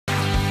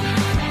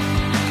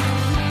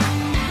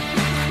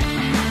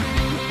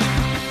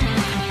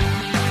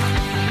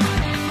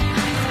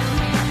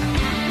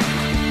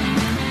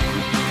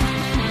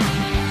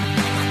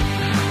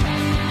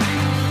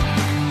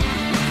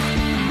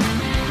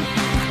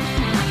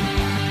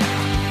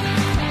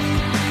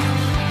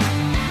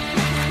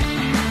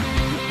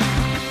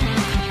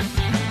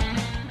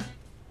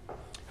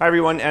Hi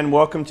everyone, and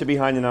welcome to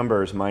Behind the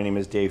Numbers. My name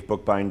is Dave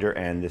Bookbinder,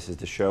 and this is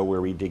the show where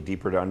we dig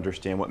deeper to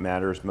understand what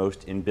matters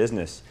most in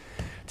business.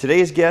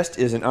 Today's guest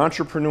is an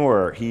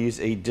entrepreneur. He's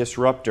a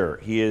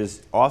disruptor. He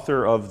is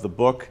author of the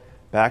book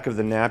Back of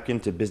the Napkin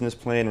to Business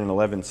Plan in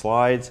 11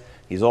 Slides.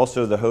 He's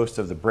also the host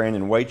of the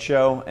Brandon White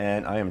Show,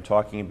 and I am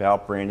talking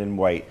about Brandon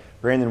White.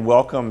 Brandon,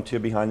 welcome to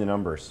Behind the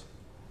Numbers.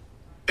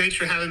 Thanks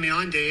for having me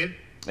on, Dave.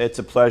 It's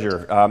a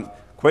pleasure.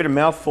 Quite a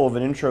mouthful of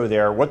an intro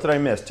there. What did I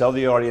miss? Tell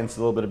the audience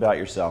a little bit about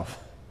yourself.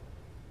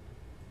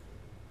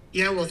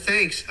 Yeah, well,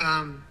 thanks.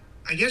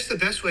 I guess the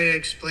best way to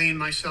explain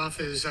myself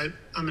is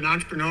I'm an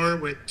entrepreneur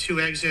with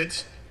 2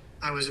 exits.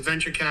 I was a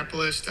venture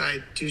capitalist. I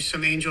do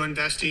some angel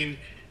investing,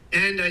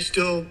 and I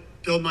still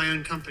build my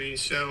own company.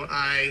 So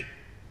I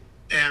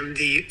am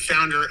the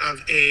founder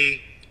of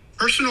a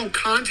personal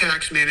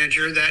contacts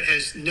manager that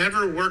has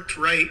never worked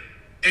right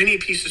any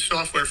piece of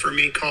software for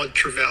me called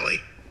Trevally.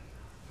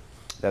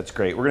 That's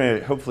great. We're going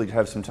to hopefully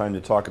have some time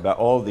to talk about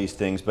all of these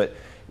things, but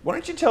why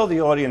don't you tell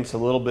the audience a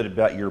little bit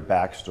about your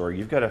backstory?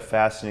 You've got a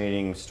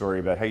fascinating story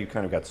about how you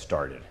kind of got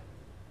started.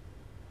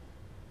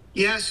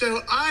 Yeah, so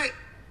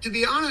to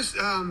be honest,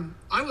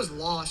 I was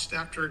lost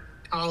after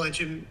college,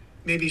 and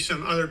maybe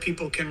some other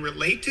people can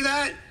relate to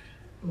that,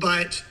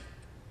 but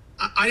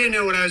I didn't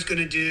know what I was going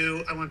to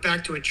do. I went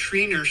back to a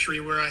tree nursery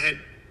where I had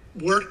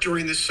worked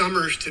during the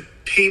summers to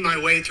pay my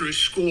way through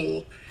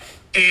school,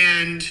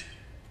 and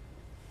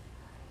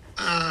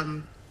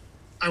I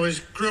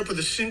grew up with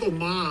a single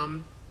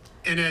mom.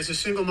 And as a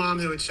single mom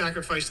who had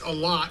sacrificed a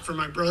lot for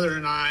my brother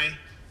and I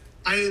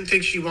didn't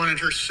think she wanted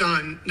her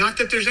son. Not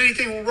that there's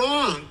anything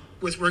wrong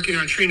with working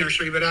on a tree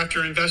nursery, but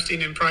after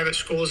investing in private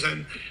schools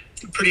and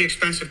pretty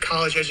expensive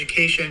college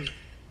education,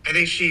 I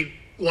think she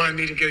wanted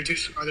me to go do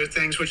some other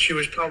things, which she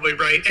was probably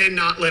right, and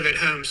not live at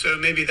home. So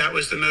maybe that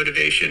was the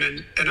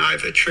motivation, and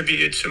I've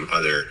attributed some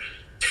other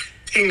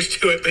things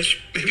to it, but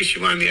maybe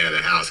she wanted me out of the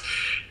house.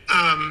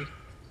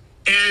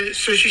 And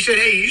so she said,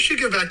 hey, you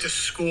should go back to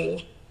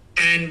school.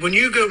 And when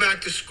you go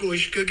back to school, you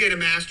should go get a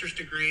master's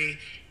degree.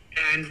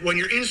 And when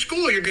you're in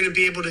school, you're going to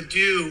be able to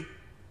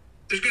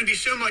there's going to be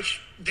so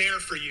much there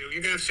for you.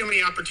 You're going to have so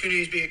many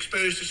opportunities, be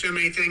exposed to so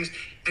many things,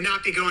 and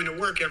not be going to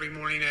work every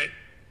morning at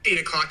 8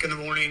 o'clock in the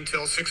morning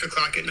till 6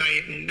 o'clock at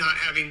night and not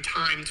having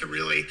time to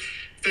really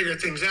figure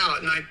things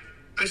out. And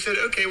I said,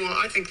 okay, well,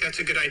 I think that's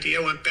a good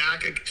idea. I went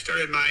back, I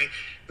started my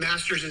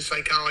master's in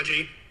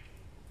psychology,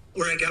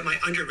 where I got my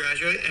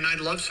undergraduate, and I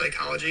loved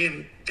psychology,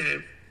 and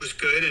it was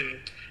good. And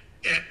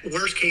at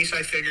worst case,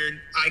 I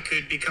figured I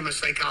could become a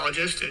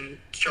psychologist and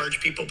charge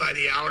people by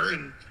the hour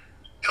and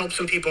help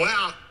some people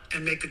out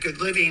and make a good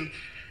living.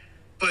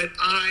 But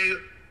I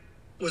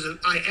was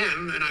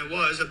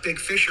a big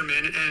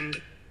fisherman, and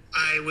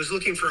I was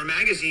looking for a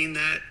magazine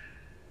that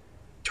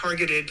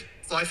targeted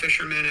fly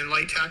fishermen and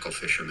light tackle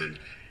fishermen.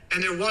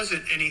 And there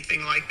wasn't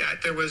anything like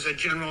that. There was a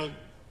general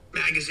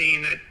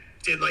magazine that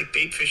did like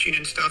bait fishing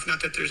and stuff. Not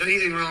that there's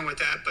anything wrong with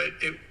that, but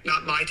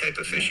not my type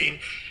of fishing.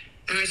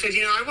 And I said,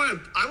 I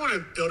want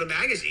to build a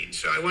magazine.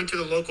 So I went to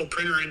the local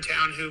printer in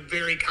town, who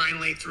very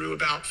kindly, through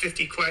about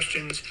 50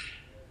 questions,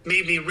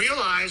 made me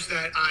realize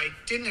that I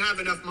didn't have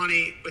enough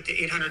money with the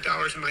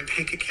 $800 in my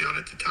bank account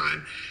at the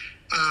time.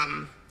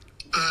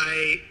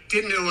 I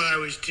didn't know what I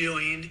was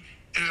doing,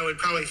 and I would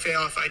probably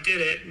fail if I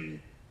did it. And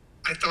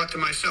I thought to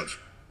myself,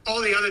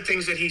 all the other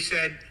things that he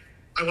said,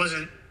 I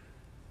wasn't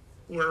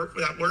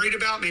that worried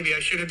about. Maybe I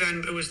should have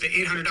been. It was the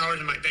 $800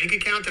 in my bank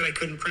account that I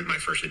couldn't print my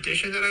first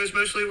edition that I was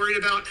mostly worried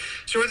about.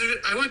 So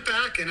I went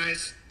back, and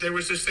there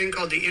was this thing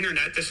called the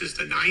internet. This is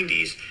the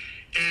 90s.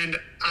 And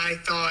I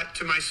thought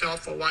to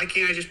myself, well, why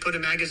can't I just put a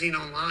magazine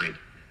online?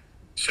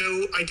 So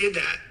I did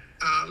that.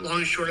 Long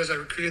and short, as I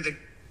recruited the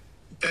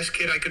best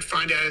kid I could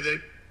find out of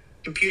the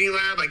computing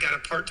lab, I got a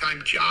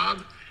part-time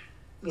job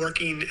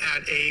working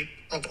at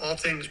of all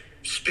things,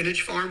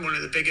 spinach farm, one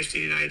of the biggest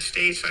in the United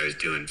States. I was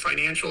doing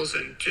financials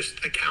and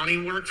just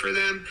accounting work for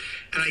them,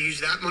 and I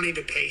used that money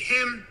to pay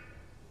him.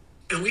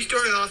 And we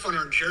started off on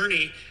our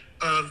journey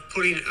of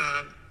putting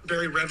a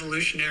very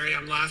revolutionary,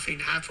 I'm laughing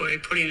halfway,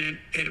 putting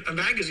in a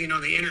magazine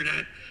on the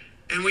internet.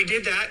 And we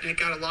did that, and it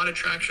got a lot of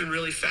traction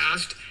really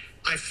fast.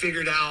 I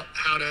figured out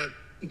how to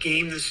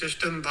game the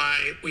system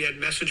we had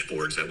message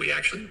boards that we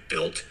actually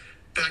built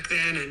back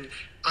then, and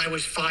I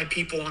was 5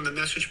 people on the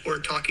message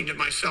board talking to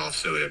myself,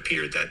 so it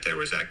appeared that there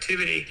was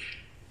activity.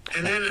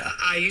 And then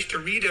I used to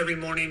read every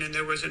morning, and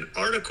there was an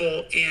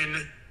article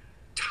in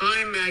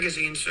Time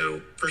magazine.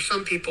 So for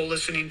some people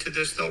listening to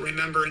this, they'll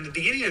remember in the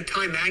beginning of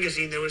Time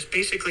magazine, there was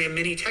basically a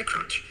mini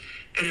TechCrunch.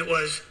 And it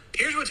was,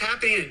 here's what's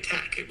happening in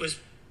tech. It was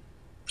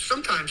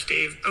sometimes,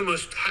 Dave,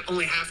 almost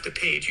only half the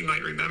page, you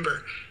might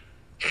remember.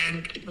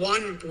 And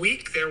one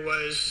week there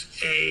was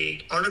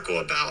a article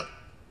about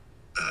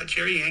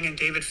Jerry Yang and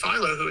David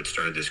Philo, who had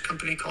started this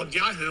company called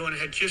Yahoo, and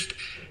had just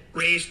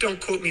raised, don't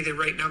quote me the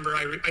right number,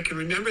 I can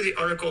remember the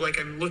article like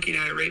I'm looking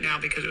at it right now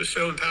because it was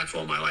so impactful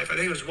in my life. I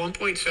think it was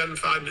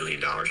 $1.75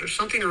 million or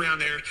something around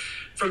there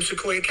from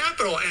Sequoia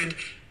Capital. And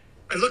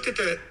I looked at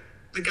the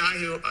guy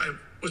who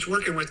was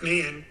working with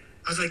me, and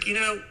I was like,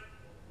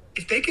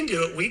 if they can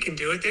do it, we can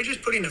do it. They're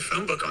just putting a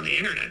phone book on the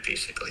internet,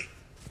 basically.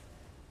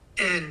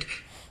 And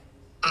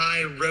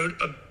I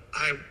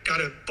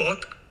got a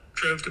book,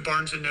 drove to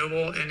Barnes &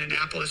 Noble in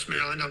Annapolis,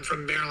 Maryland. I'm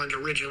from Maryland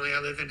originally. I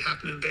live in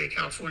Half Moon Bay,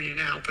 California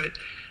now, but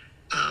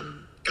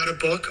got a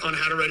book on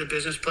how to write a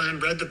business plan,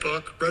 read the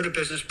book, wrote a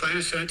business plan,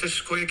 and sent it to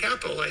Sequoia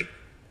Capital. Like,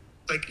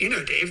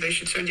 Dave, they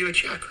should send you a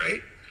check,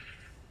 right?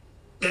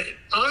 That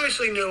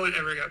obviously no one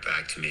ever got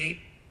back to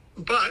me,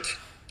 but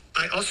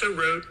I also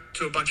wrote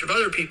to a bunch of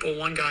other people,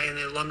 one guy in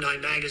the alumni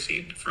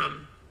magazine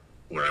from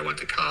where I went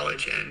to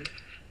college,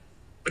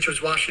 which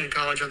was Washington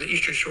College on the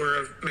Eastern Shore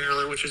of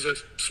Maryland, which is a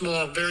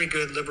small, very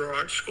good liberal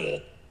arts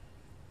school.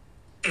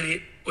 And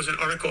it was an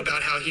article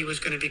about how he was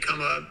going to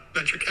become a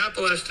venture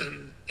capitalist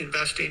and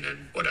investing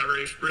and whatever.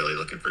 He's really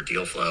looking for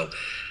deal flow.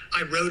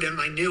 I wrote him.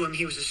 I knew him.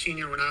 He was a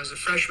senior when I was a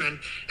freshman,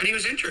 and he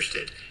was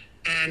interested.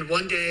 And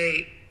one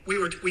day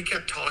we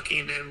kept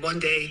talking, and one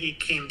day he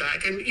came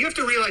back. And you have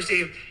to realize,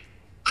 Dave,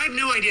 I have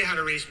no idea how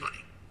to raise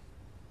money.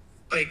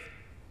 Like,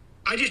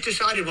 I just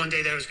decided one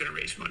day that I was going to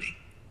raise money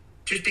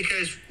just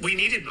because we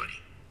needed money.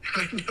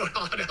 I didn't know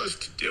how else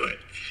to do it.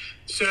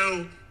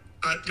 So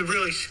to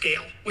really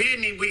scale,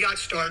 we got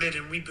started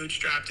and we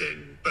bootstrapped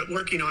it, but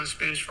working on a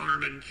Spanish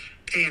farm and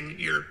paying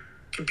your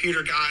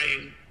computer guy,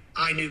 and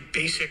I knew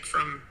BASIC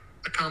from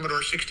a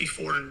Commodore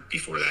 64 and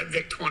before that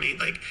VIC-20,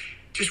 like,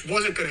 just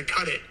wasn't going to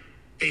cut it.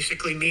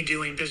 Basically me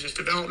doing business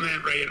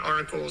development, writing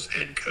articles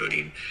and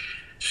coding.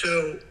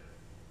 So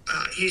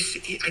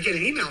I get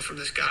an email from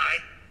this guy.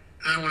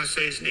 I don't want to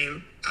say his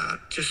name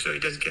just so he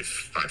doesn't get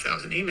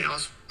 5,000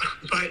 emails.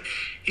 But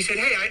he said,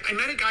 hey, I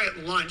met a guy at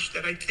lunch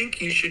that I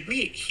think you should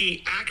meet.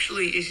 He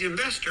actually is an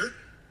investor,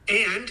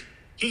 and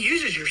he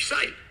uses your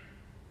site.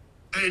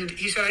 And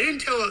he said, I didn't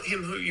tell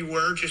him who you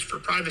were just for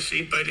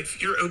privacy, but if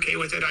you're okay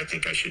with it, I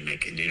think I should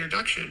make an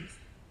introduction.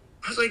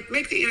 I was like,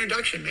 make the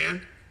introduction,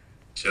 man.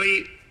 So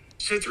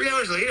 3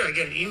 hours later, I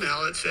get an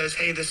email that says,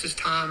 hey, this is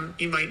Tom.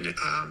 You might,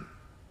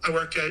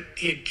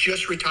 he had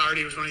just retired.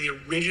 He was one of the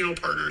original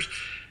partners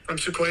from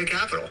Sequoia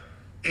Capital.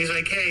 And he's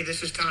like, hey,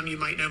 this is Tom. You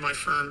might know my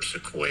firm,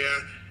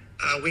 Sequoia.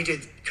 We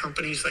did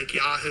companies like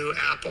Yahoo,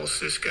 Apple,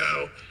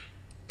 Cisco.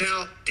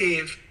 Now,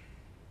 Dave,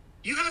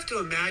 you have to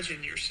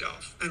imagine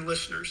yourself, and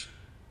listeners,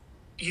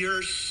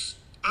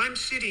 I'm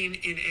sitting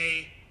in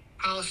a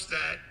house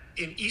that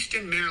in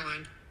Easton,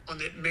 Maryland, on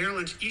the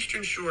Maryland's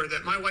Eastern Shore,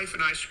 that my wife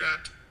and I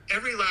scrapped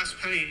every last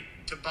penny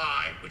to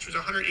buy, which was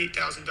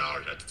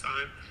 $108,000 at the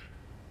time.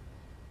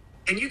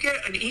 And you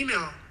get an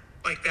email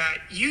like that,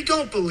 you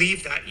don't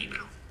believe that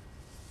email.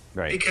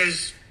 Right.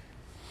 Because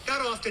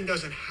that often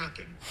doesn't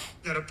happen,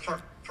 that a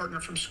partner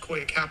from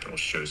Sequoia Capital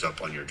shows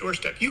up on your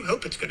doorstep. You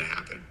hope it's going to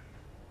happen.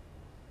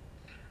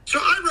 So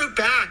I wrote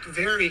back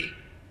very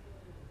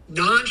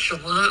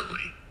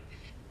nonchalantly,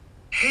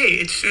 hey,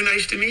 it's so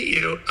nice to meet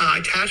you. I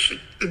attached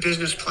the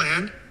business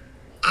plan.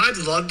 I'd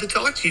love to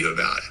talk to you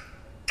about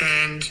it.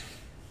 And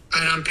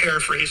I'm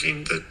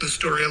paraphrasing the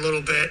story a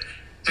little bit.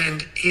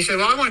 And he said,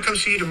 well, I want to come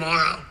see you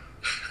tomorrow.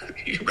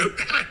 He wrote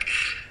back.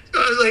 So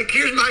I was like,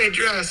 here's my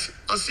address.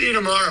 I'll see you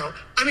tomorrow.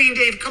 I mean,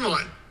 Dave, come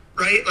on,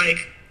 right?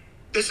 Like,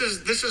 this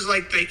is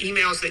like the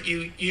emails that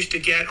you used to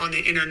get on the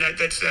internet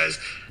that says,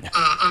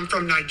 I'm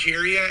from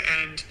Nigeria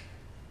and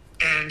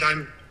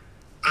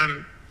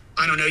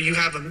I don't know, you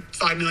have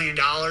 $5 million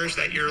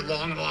that your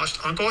long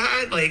lost uncle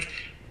had. Like,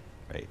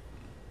 right.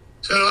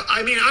 So,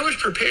 I mean, I was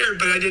prepared,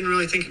 but I didn't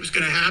really think it was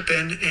going to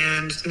happen.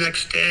 And the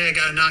next day I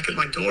got a knock at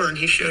my door and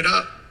he showed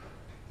up,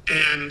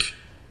 and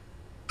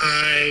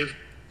I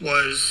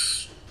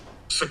was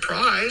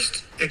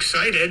surprised,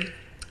 excited.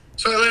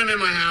 So I let him in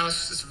my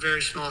house. It's a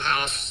very small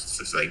house.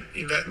 It's like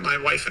my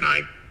wife and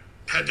I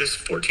had this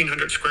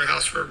 1,400 square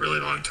house for a really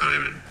long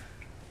time. And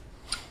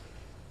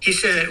he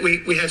said,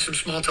 we had some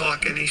small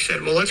talk, and he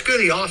said, well, let's go to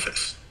the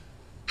office.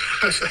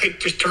 I was like,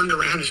 just turned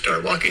around and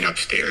started walking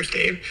upstairs,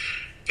 Dave,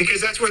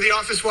 because that's where the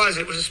office was.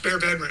 It was a spare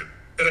bedroom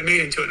that I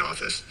made into an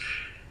office.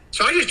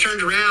 So I just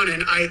turned around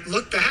and I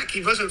looked back.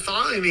 He wasn't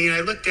following me. And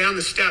I looked down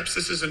the steps.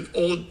 This is an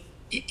old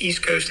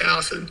East Coast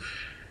house. And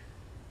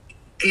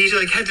he's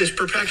like, had this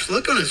perplexed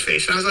look on his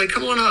face. And I was like,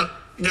 come on up.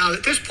 Now,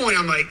 at this point,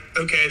 I'm like,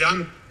 okay,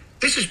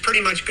 this is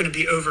pretty much going to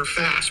be over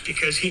fast,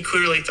 because he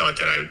clearly thought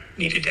that I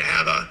needed to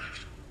have a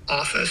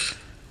office.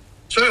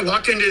 So I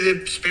walked into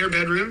the spare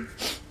bedroom,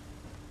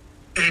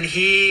 and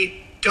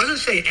he doesn't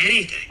say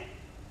anything.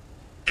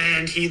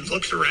 And he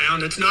looks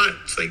around. It's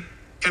like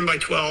 10 by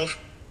 12.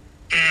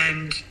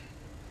 And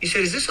he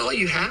said, is this all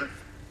you have?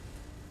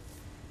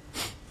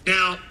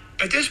 Now,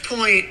 at this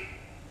point,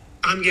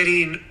 I'm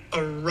getting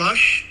a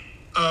rush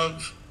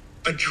of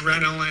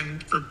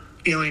adrenaline for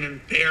feeling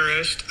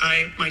embarrassed.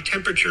 My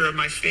temperature of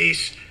my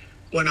face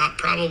went up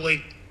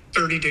probably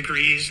 30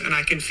 degrees, and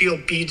I can feel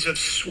beads of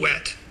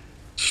sweat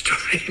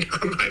starting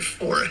on my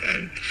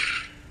forehead.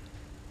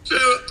 So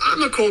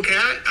I'm a cool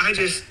cat. I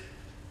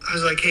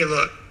was like, hey,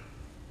 look,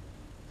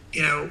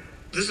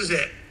 this is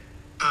it.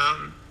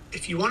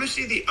 If you want to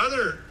see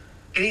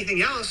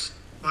anything else,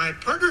 my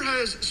partner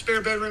has a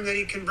spare bedroom that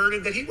he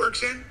converted that he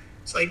works in.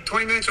 It's like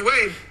 20 minutes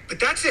away, but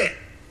that's it.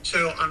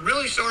 So I'm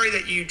really sorry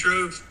that you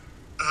drove.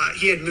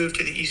 He had moved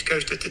to the East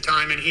Coast at the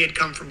time, and he had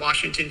come from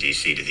Washington,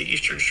 D.C. to the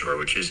Eastern Shore,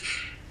 which is,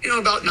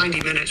 about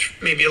 90 minutes,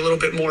 maybe a little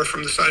bit more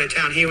from the side of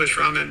town he was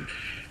from, and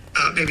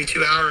maybe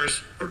 2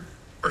 hours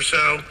or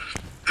so.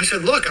 I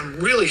said, look, I'm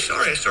really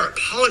sorry. I started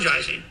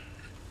apologizing.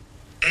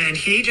 And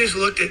he just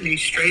looked at me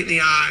straight in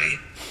the eye,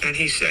 and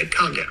he said,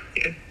 calm down,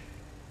 kid.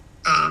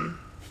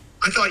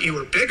 I thought you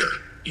were bigger.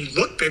 You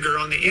look bigger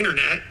on the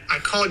internet. I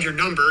called your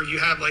number. You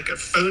have like a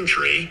phone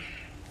tree.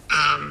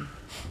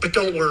 But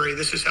don't worry,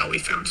 this is how we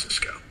found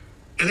Cisco.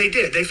 And they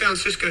did. They found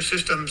Cisco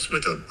Systems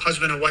with a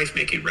husband and wife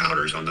making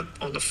routers on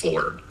the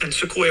floor. And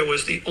Sequoia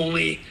was the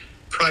only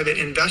private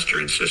investor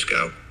in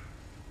Cisco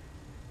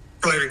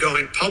prior to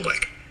going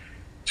public.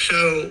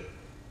 So,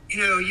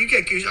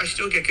 I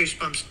still get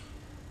goosebumps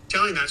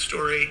telling that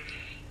story.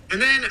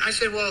 And then I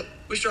said, well,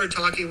 we started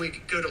talking. We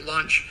could go to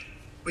lunch.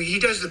 He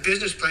does the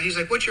business plan. He's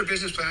like, what's your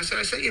business plan? I said,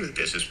 I sent you the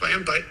business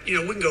plan, but, we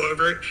can go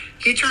over it.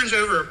 He turns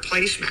over a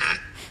placemat.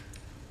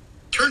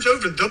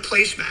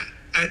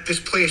 At this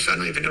place, I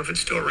don't even know if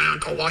it's still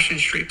around, called Washington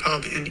Street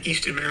Pub in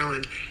Easton,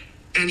 Maryland.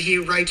 And he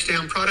writes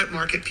down product,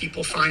 market,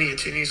 people,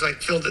 financing. He's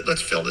like,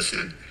 let's fill this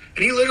in.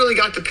 And he literally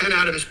got the pen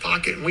out of his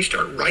pocket, and we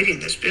start writing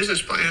this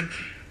business plan.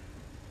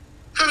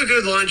 Have a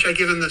good lunch. I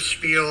give him the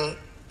spiel.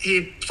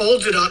 He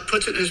folds it up,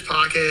 puts it in his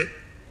pocket.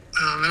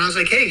 And I was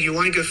like, hey, you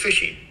want to go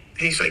fishing?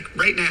 And he's like,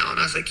 right now. And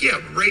I was like,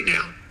 yeah, right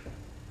now.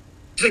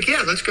 He's like,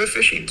 yeah, let's go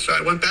fishing. So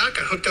I went back.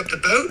 I hooked up the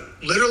boat,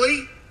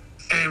 literally.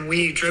 And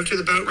we drove to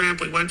the boat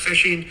ramp. We went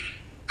fishing,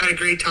 had a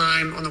great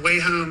time. On the way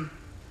home,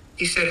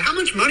 he said, how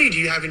much money do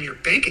you have in your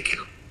bank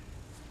account?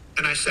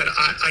 And I said,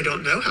 I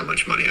don't know how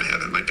much money I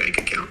have in my bank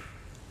account.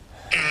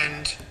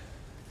 And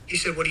he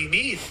said, what do you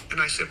mean?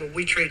 And I said, well,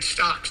 we trade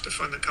stocks to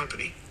fund the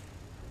company.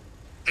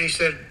 And he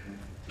said,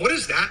 what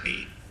does that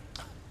mean?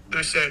 And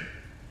I said,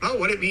 well,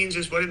 what it means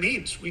is what it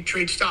means. We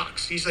trade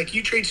stocks. He's like,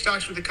 you trade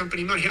stocks with the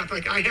company money. I'm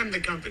like, I am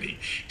the company.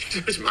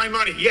 It's my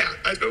money. Yeah,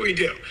 that's what we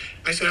do.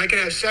 I said, I can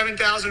have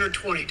 7,000 or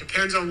 20.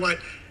 Depends on what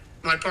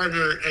my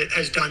partner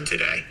has done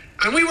today.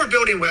 And we were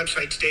building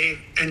websites, Dave,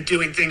 and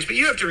doing things. But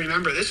you have to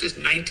remember, this is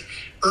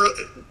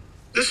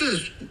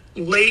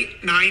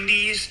late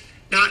 90s,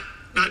 not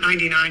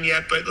 99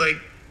 yet, but like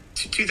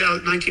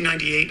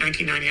 1998,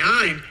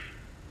 1999.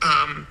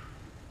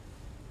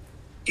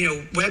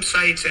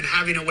 Websites and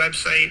having a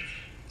website.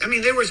 I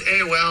mean, there was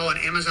AOL and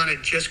Amazon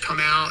had just come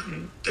out,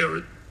 and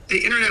the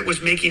internet was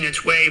making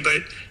its way,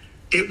 but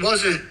it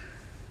wasn't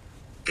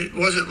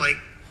like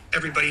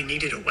everybody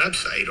needed a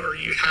website or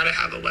you had to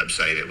have a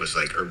website. It was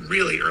like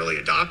really early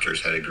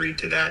adopters had agreed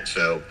to that.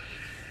 So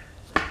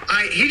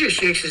he just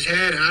shakes his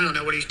head, and I don't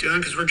know what he's doing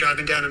because we're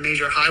driving down a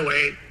major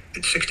highway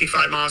at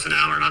 65 miles an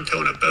hour, and I'm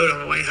towing a boat on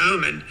the way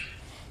home, and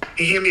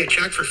he handed me a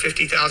check for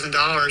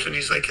 $50,000, and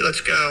he's like, let's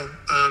go.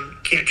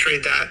 Can't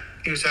trade that.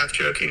 He was half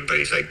joking, but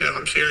he's like, no,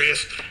 I'm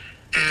serious.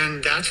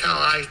 And that's how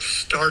I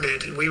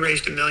started. We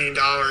raised $1 million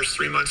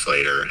 3 months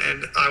later,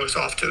 and I was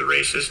off to the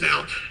races.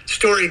 Now,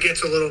 story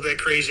gets a little bit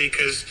crazy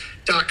because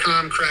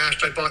 .com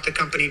crashed. I bought the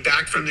company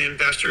back from the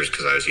investors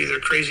because I was either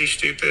crazy,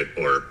 stupid,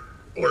 or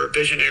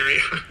visionary.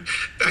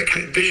 That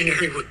kind of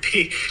visionary would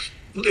be,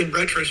 in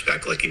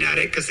retrospect, looking at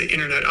it, because the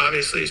internet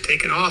obviously has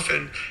taken off.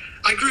 And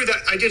I grew that.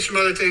 I did some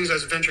other things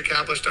as a venture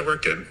capitalist. I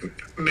worked at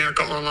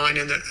America Online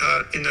in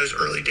those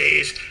early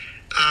days.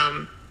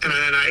 And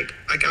then I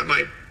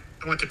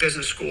went to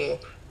business school,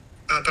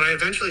 but I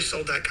eventually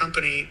sold that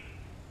company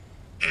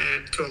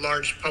and to a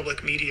large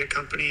public media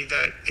company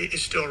that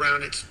is still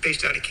around. It's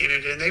based out of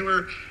Canada. And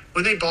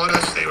when they bought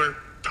us, they were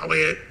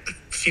probably a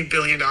few $1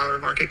 billion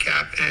market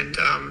cap. And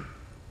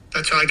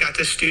that's how I got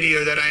this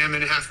studio that I am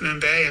in Half Moon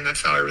Bay. And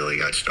that's how I really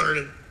got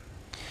started.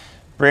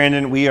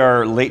 Brandon, we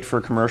are late for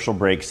a commercial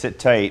break. Sit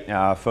tight.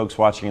 Folks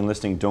watching and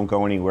listening, don't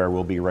go anywhere.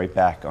 We'll be right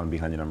back on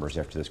Behind the Numbers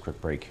after this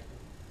quick break.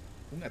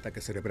 Un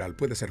ataque cerebral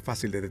puede ser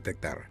fácil de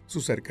detectar.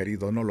 Su ser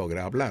querido no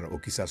logra hablar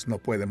o quizás no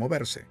puede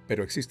moverse,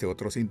 pero existe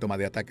otro síntoma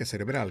de ataque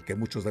cerebral que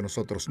muchos de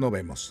nosotros no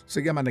vemos.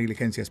 Se llama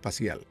negligencia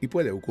espacial y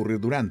puede ocurrir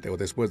durante o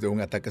después de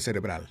un ataque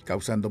cerebral,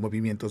 causando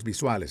movimientos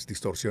visuales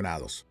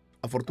distorsionados.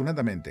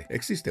 Afortunadamente,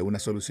 existe una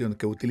solución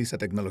que utiliza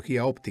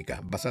tecnología óptica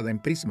basada en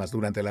prismas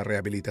durante la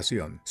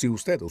rehabilitación. Si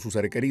usted o su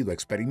ser querido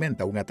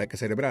experimenta un ataque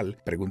cerebral,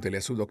 pregúntele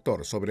a su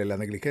doctor sobre la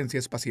negligencia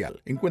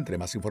espacial. Encuentre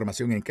más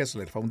información en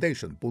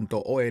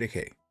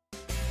kesslerfoundation.org.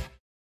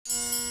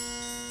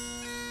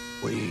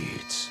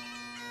 Weeds.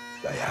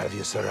 I have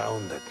you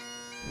surrounded.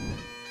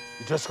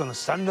 You just gonna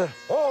stand there?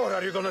 Or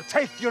are you gonna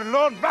take your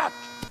lawn back?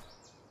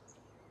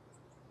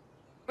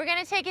 We're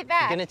gonna take it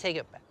back. We're gonna take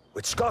it back.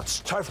 With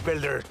Scott's Turf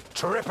Builder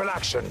Triple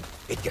Action,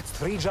 it gets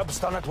 3 jobs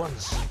done at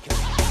once.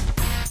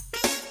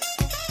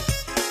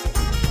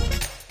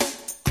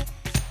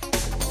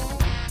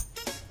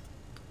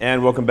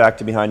 And welcome back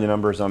to Behind the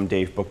Numbers. I'm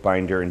Dave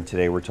Bookbinder, and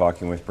today we're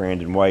talking with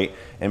Brandon White.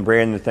 And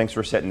Brandon, thanks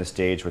for setting the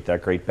stage with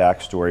that great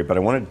backstory. But I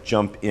want to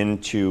jump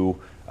into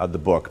the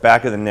book.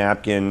 Back of the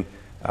napkin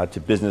to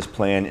business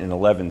plan in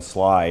 11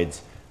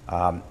 slides.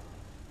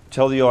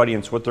 Tell the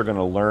audience what they're going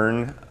to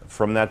learn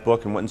from that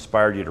book and what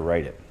inspired you to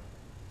write it.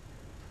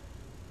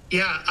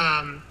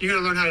 Yeah, you're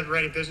going to learn how to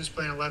write a business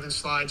plan, 11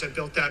 slides. I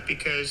built that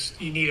because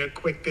you need a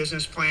quick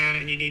business plan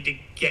and you need to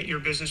get your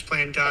business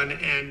plan done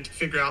and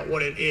figure out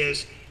what it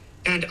is.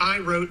 And I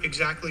wrote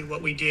exactly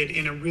what we did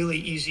in a really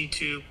easy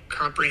to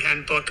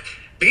comprehend book,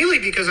 mainly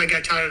because I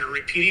got tired of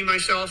repeating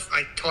myself.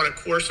 I taught a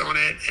course on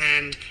it,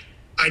 and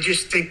I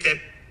just think that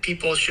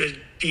people should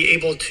be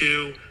able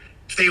to,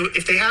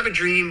 if they have a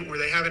dream or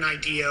they have an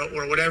idea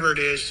or whatever it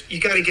is, you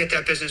got to get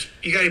that business,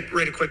 you got to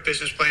write a quick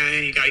business plan, and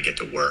then you got to get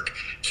to work.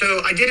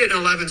 So I did it in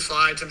 11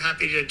 slides. I'm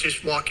happy to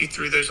just walk you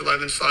through those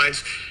 11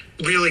 slides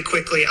really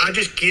quickly. I'll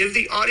just give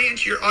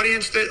your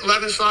audience the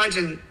 11 slides,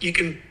 and you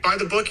can buy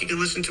the book. You can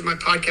listen to my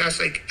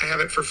podcast. I have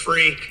it for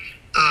free.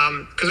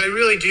 Because I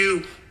really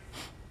do.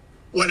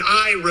 When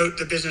I wrote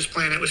the business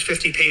plan, it was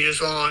 50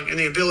 pages long, and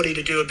the ability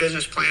to do a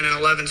business plan in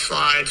 11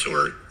 slides,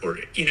 or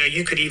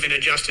you could even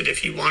adjust it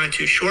if you wanted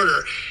to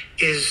shorter,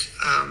 is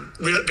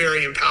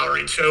very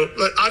empowering. So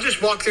I'll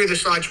just walk through the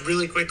slides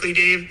really quickly,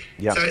 Dave,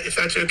 yeah. if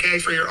that's okay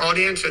for your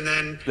audience, and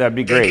then that'd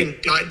be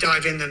great. They can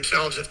dive in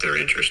themselves if they're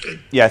interested.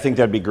 Yeah, I think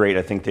that'd be great.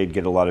 I think they'd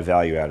get a lot of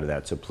value out of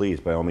that. So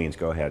please, by all means,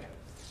 go ahead.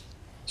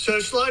 So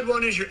slide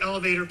 1 is your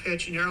elevator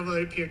pitch, and your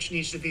elevator pitch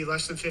needs to be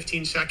less than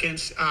 15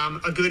 seconds.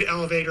 A good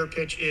elevator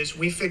pitch is,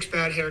 we fix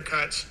bad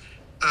haircuts.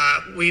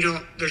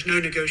 There's no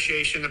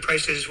negotiation. The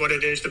price is what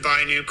it is to buy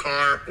a new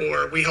car,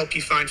 or we help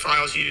you find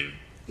files you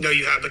know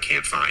you have but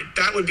can't find.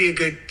 That would be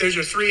those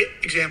are 3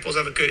 examples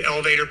of a good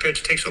elevator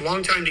pitch. It takes a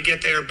long time to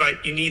get there,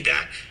 but you need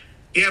that.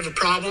 You have a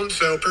problem,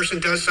 so a person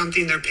does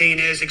something, their pain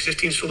is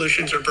existing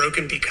solutions are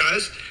broken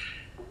because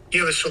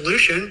you have a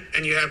solution,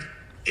 and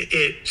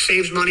it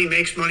saves money,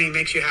 makes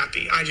you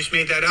happy. I just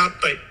made that up,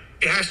 but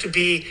it has to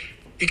be,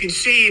 you can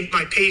see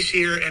my pace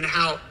here and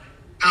how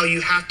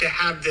you have to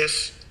have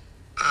this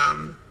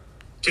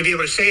to be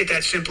able to say it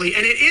that simply,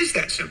 and it is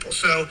that simple.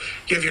 So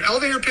you have your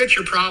elevator pitch,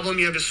 your problem,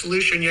 you have a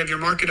solution, you have your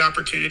market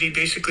opportunity,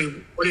 basically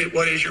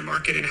what is your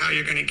market and how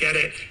you're going to get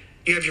it.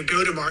 You have your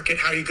go-to-market,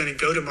 how are you going to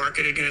go to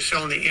market? Are you going to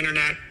sell on the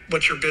internet?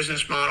 What's your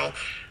business model?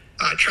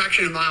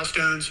 Traction and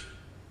milestones,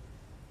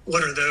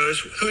 what are those?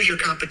 Who's your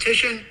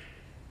competition?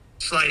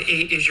 Slide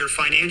 8 is your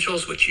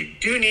financials, which you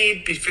do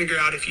need to figure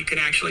out if you can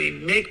actually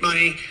make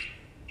money.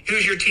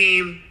 Who's your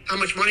team? How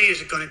much money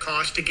is it going to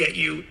cost to get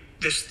you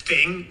this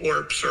thing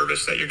or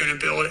service that you're going to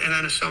build? And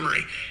then a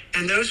summary.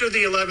 And those are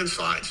the 11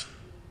 slides.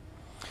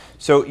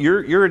 So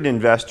you're an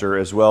investor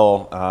as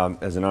well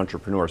as an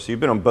entrepreneur. So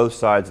you've been on both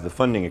sides of the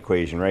funding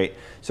equation, right?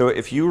 So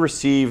if you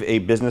receive a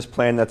business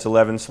plan that's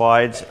 11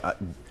 slides,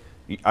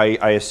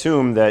 I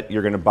assume that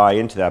you're going to buy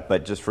into that.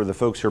 But just for the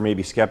folks who are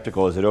maybe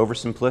skeptical, is it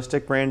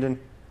oversimplistic, Brandon?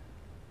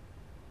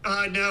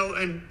 No,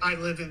 and I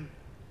live in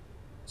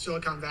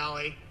Silicon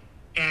Valley,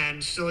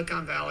 and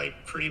Silicon Valley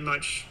pretty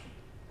much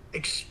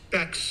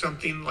expects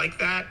something like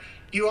that.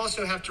 You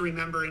also have to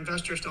remember,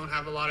 investors don't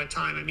have a lot of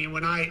time. I mean,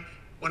 when I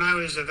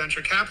was a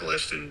venture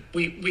capitalist and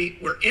we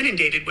were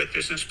inundated with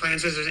business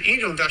plans, as an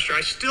angel investor,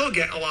 I still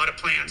get a lot of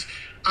plans.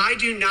 I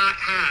do not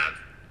have,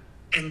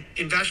 and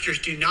investors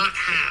do not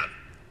have,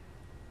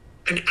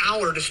 an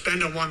hour to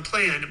spend on one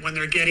plan when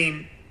they're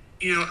getting,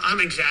 I'm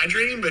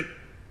exaggerating, but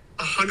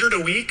 100 a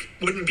week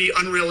wouldn't be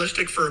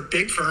unrealistic for a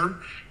big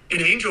firm.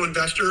 An angel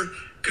investor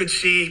could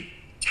see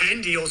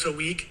 10 deals a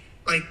week.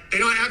 Like, they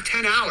don't have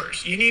 10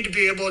 hours. You need to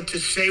be able to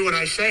say what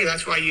I say.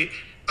 That's why you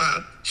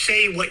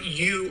say what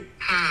you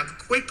have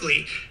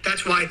quickly.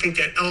 That's why I think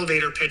that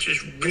elevator pitch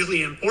is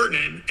really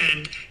important.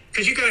 And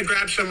because you got to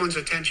grab someone's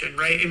attention,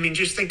 right? I mean,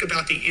 just think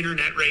about the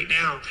internet right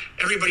now.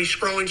 Everybody's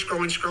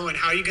scrolling.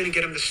 How are you going to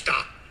get them to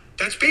stop?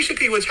 That's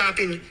basically what's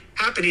happening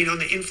on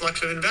the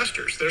influx of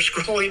investors. They're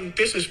scrolling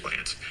business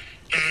plans.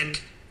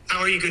 And how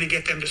are you going to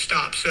get them to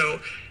stop? So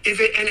if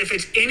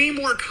it's any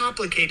more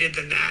complicated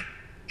than that,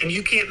 and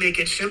you can't make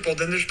it simple,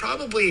 then there's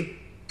probably a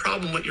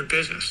problem with your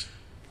business.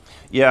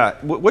 Yeah.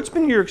 What's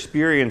been your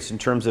experience in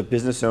terms of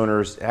business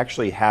owners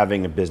actually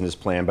having a business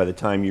plan by the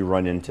time you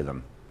run into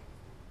them?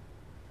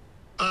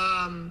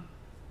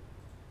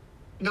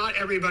 Not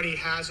everybody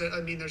has it. I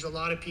mean, there's a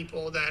lot of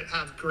people that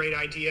have great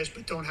ideas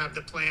but don't have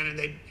the plan, and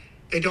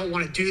they don't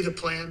want to do the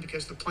plan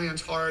because the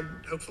plan's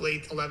hard.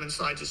 Hopefully 11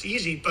 slides is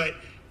easy, but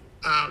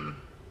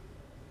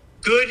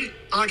good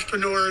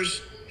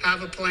entrepreneurs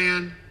have a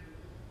plan.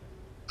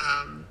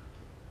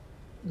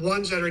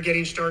 Ones that are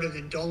getting started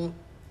and don't,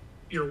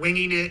 you're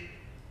winging it.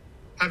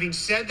 Having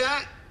said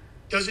that,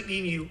 doesn't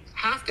mean you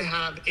have to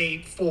have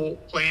a full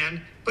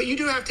plan, but you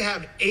do have to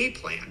have a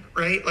plan,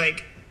 right?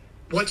 Like,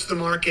 what's the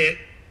market?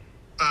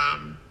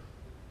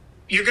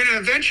 You're going to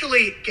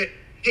eventually get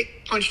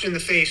punched in the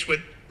face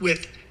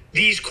with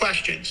these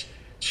questions.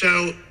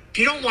 So if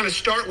you don't want to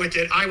start with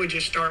it, I would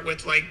just start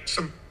with like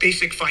some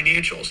basic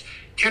financials.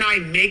 Can I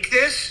make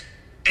this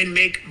and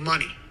make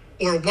money?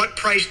 Or what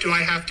price do I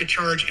have to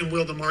charge, and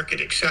will the market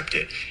accept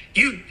it?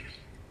 You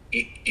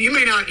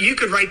may not, you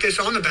could write this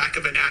on the back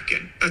of a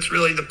napkin. That's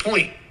really the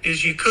point,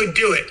 is you could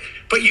do it.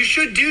 But you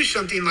should do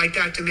something like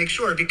that to make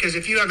sure, because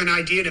if you have an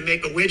idea to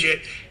make a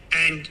widget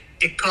and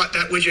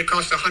that widget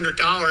costs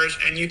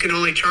 $100 and you can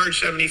only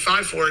charge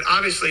 $75 for it,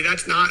 obviously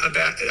that's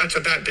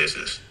a bad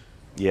business.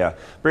 Yeah.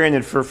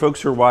 Brandon, for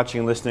folks who are watching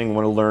and listening,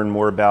 want to learn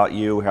more about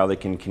you, how they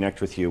can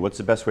connect with you, what's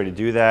the best way to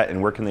do that,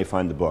 and where can they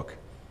find the book?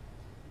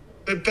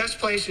 The best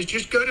place is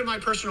just go to my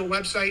personal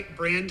website,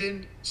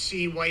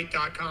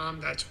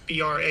 brandoncwhite.com. That's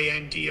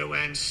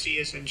BRANDON, C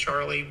as in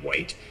Charlie,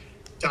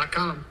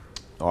 White.com.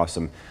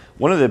 Awesome.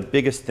 One of the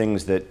biggest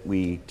things that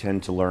we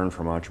tend to learn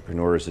from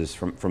entrepreneurs is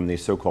from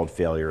these so-called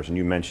failures. And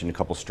you mentioned a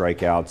couple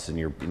strikeouts in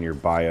your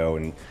bio,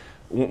 and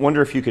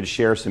wonder if you could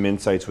share some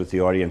insights with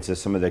the audience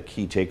as some of the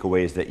key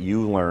takeaways that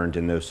you learned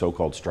in those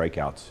so-called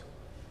strikeouts.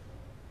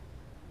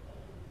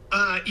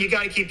 You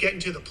got to keep getting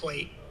to the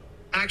plate.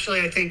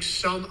 Actually, I think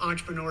some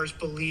entrepreneurs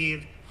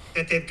believe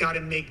that they've got to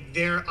make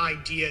their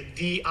idea,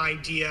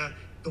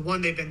 the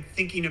one they've been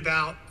thinking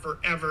about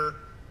forever,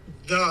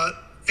 the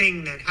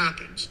thing that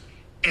happens.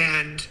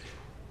 And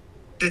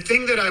the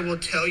thing that I will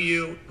tell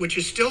you, which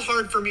is still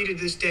hard for me to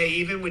this day,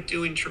 even with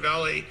doing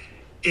Trevally,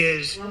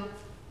 is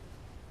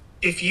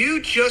if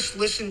you just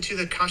listen to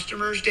the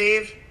customers,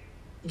 Dave,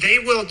 they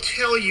will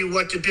tell you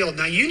what to build.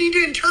 Now, you need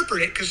to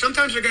interpret it, because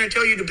sometimes they're going to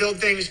tell you to build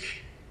things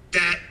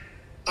that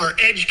are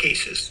edge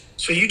cases.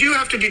 So you do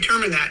have to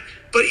determine that.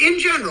 But in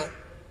general,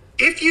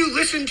 if you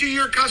listen to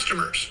your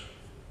customers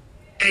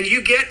and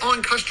you get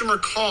on customer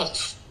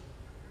calls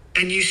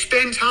and you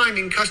spend time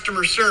in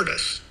customer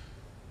service,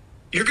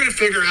 you're going to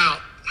figure out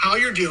how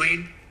you're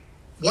doing,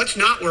 what's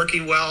not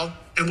working well,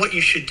 and what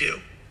you should do.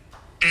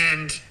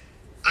 And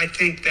I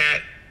think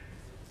that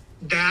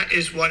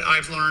is what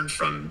I've learned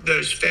from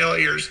those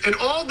failures. And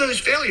all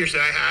those failures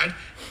that I had,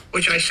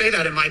 which I say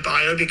that in my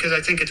bio because I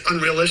think it's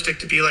unrealistic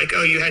to be like,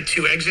 oh, you had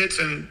 2 exits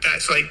and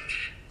that's like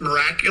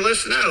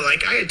miraculous. No,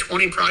 like I had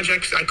 20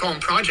 projects. I call them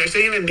projects.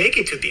 They didn't even make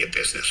it to be a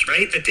business,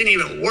 right? That didn't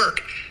even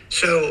work.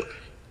 So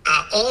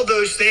all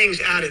those things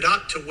added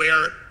up to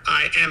where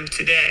I am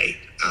today.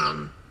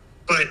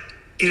 But,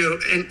 you know,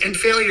 and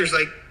failures,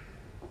 like,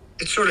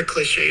 it's sort of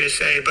cliche to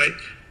say, but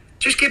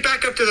just get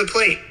back up to the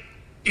plate.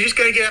 You just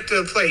got to get up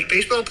to the plate.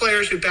 Baseball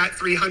players who bat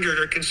 300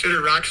 are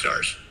considered rock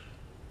stars,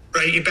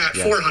 right? You bat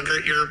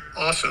 400, you're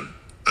awesome.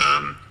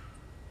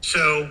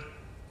 So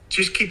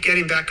just keep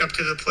getting back up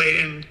to the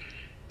plate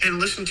and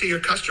listen to your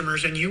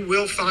customers, and you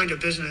will find a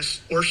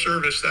business or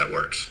service that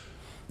works.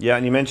 Yeah,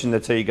 and you mentioned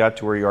that's how you got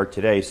to where you are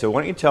today. So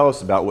why don't you tell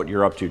us about what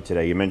you're up to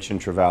today? You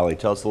mentioned Trevally.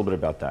 Tell us a little bit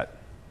about that.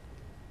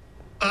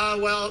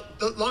 Well,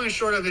 the long and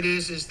short of it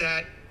is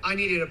that I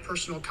needed a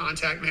personal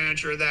contact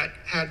manager that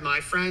had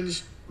my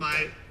friends,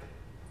 my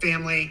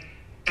family,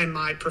 and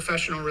my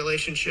professional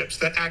relationships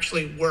that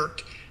actually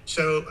worked,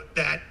 so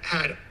that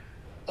had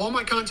all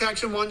my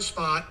contacts in one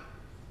spot,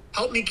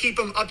 helped me keep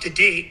them up to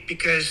date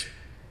because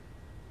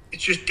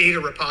it's just data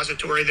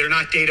repository. They're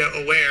not data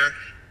aware,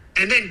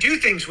 and then do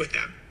things with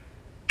them.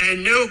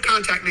 And no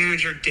contact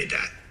manager did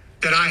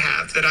that I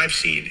have, that I've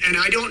seen. And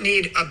I don't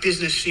need a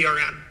business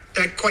CRM.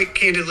 That quite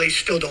candidly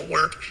still don't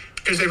work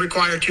because they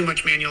require too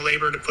much manual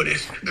labor to put in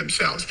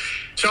themselves.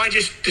 So I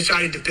just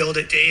decided to build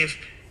it, Dave.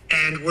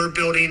 And we're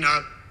building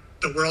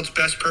the world's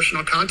best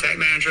personal contact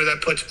manager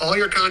that puts all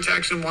your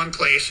contacts in one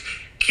place,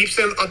 keeps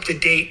them up to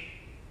date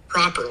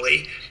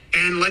properly,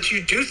 and lets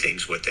you do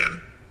things with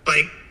them,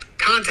 like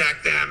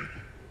contact them.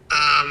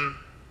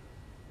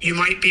 You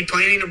might be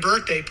planning a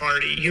birthday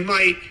party. You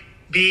might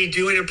be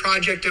doing a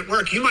project at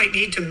work. You might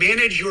need to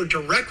manage your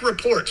direct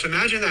reports.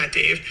 Imagine that,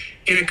 Dave.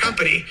 In a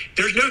company,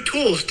 there's no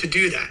tools to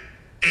do that.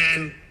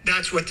 And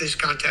that's what this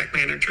contact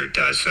manager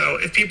does. So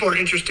if people are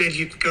interested,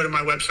 you can go to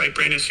my website,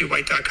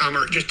 brandoncwhite.com,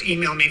 or just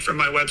email me from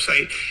my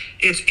website.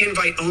 It's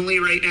invite only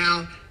right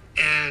now.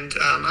 And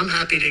I'm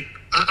happy to,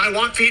 I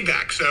want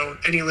feedback. So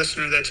any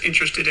listener that's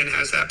interested and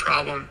has that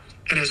problem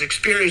and has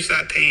experienced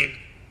that pain,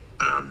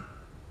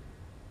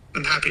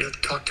 I'm happy to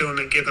talk to them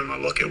and give them a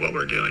look at what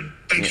we're doing.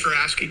 Thanks for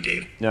asking,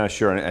 Dave. No,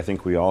 sure, and I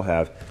think we all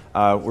have.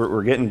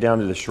 We're getting down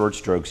to the short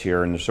strokes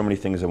here, and there's so many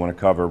things I want to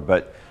cover,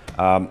 but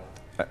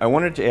I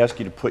wanted to ask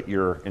you to put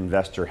your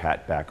investor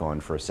hat back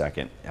on for a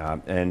second.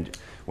 And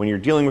when you're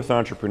dealing with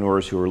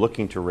entrepreneurs who are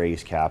looking to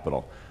raise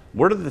capital,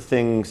 what are the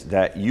things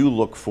that you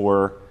look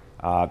for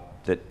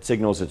that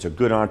signals it's a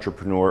good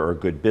entrepreneur or a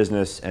good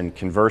business, and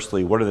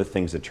conversely, what are the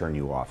things that turn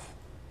you off?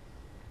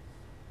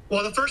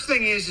 Well, the first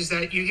thing is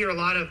that you hear a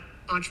lot of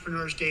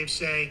entrepreneurs, Dave,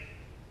 say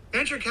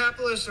venture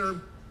capitalists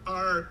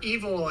are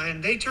evil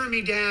and they turn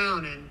me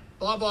down and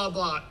blah blah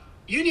blah.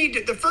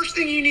 The first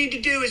thing you need to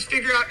do is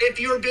figure out if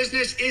your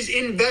business is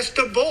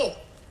investable.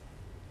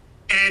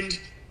 And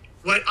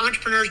what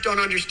entrepreneurs don't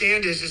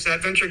understand is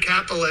that venture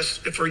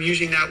capitalists, if we're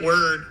using that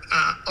word,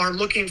 are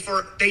looking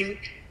for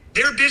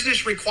their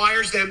business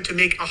requires them to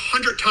make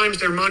 100 times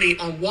their money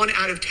on 1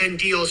 out of 10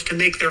 deals to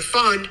make their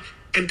fund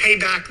and pay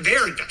back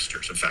their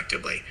investors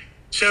effectively.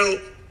 So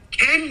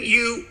can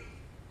your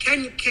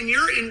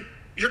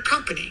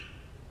company,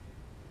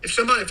 if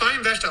I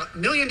invest $1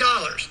 million,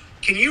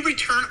 can you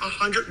return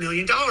 $100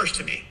 million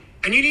to me?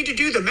 And you need to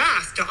do the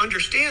math to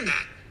understand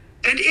that.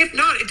 And if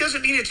not, it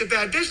doesn't mean it's a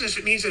bad business.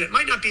 It means that it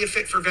might not be a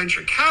fit for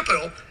venture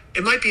capital.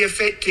 It might be a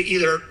fit to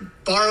either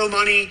borrow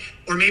money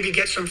or maybe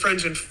get some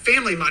friends and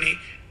family money.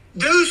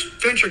 those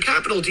venture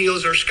capital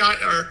deals are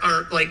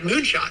like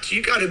moonshots.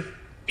 You're going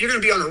to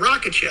be on a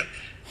rocket ship.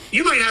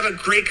 You might have a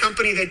great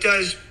company that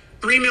does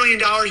 $3 million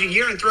a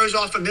year and throws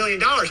off $1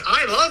 million.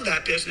 I love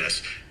that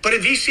business, but a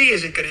VC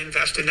isn't going to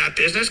invest in that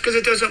business because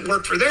it doesn't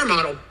work for their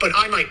model. But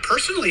I might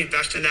personally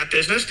invest in that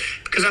business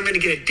because I'm going to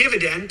get a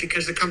dividend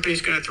because the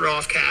company's going to throw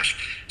off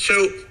cash.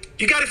 So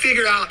you got to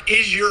figure out,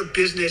 is your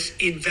business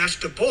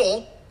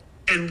investable,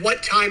 and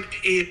what type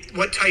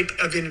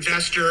of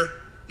investor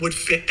would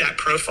fit that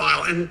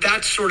profile? And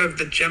that's sort of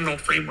the general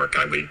framework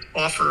I would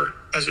offer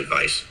as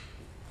advice.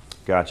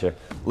 Gotcha.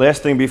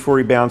 Last thing before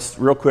we bounce,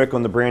 real quick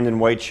on the Brandon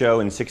White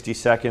Show in 60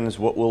 seconds,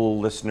 what will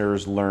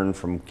listeners learn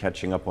from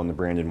catching up on the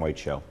Brandon White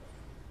Show?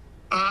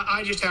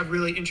 I just have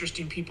really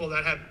interesting people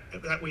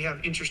that we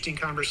have interesting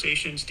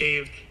conversations,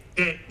 Dave.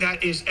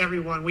 That is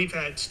everyone. We've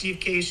had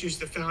Steve Case, who's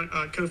the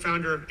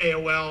co-founder of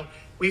AOL.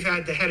 We've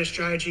had the head of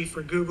strategy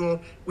for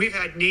Google. We've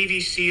had Navy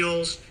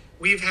SEALs.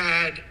 We've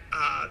had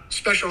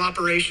Special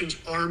Operations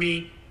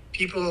Army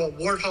people,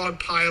 Warthog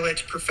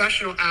pilots,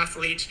 professional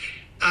athletes.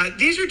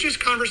 These are just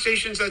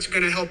conversations that's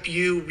going to help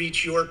you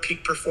reach your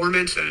peak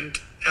performance, and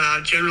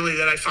generally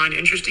that I find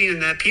interesting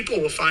and that people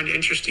will find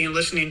interesting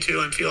listening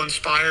to and feel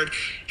inspired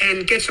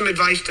and get some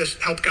advice to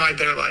help guide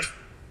their life.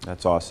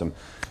 That's awesome.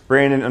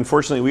 Brandon,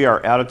 unfortunately we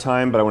are out of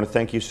time, but I want to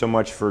thank you so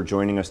much for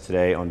joining us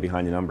today on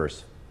Behind the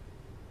Numbers.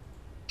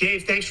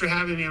 Dave, thanks for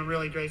having me. I'm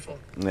really grateful.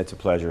 It's a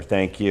pleasure.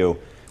 Thank you.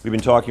 We've been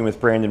talking with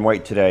Brandon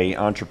White today,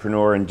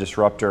 entrepreneur and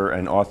disruptor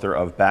and author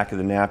of Back of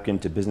the Napkin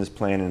to Business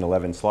Plan in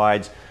 11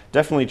 Slides.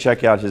 Definitely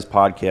check out his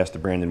podcast, The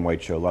Brandon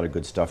White Show. A lot of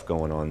good stuff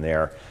going on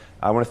there.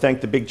 I want to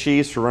thank the Big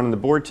Cheese for running the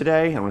board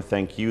today. I want to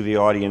thank you, the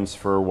audience,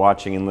 for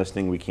watching and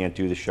listening. We can't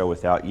do the show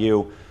without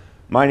you.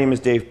 My name is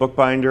Dave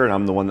Bookbinder, and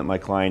I'm the one that my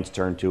clients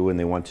turn to when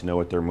they want to know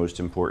what their most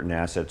important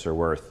assets are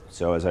worth.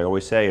 So as I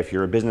always say, if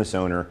you're a business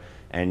owner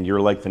and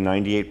you're like the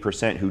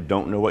 98% who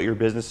don't know what your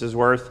business is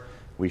worth,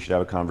 we should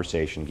have a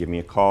conversation. Give me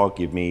a call,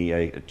 give me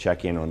a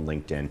check-in on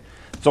LinkedIn.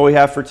 That's all we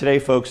have for today,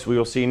 folks. We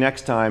will see you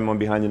next time on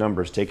Behind the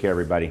Numbers. Take care,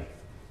 everybody.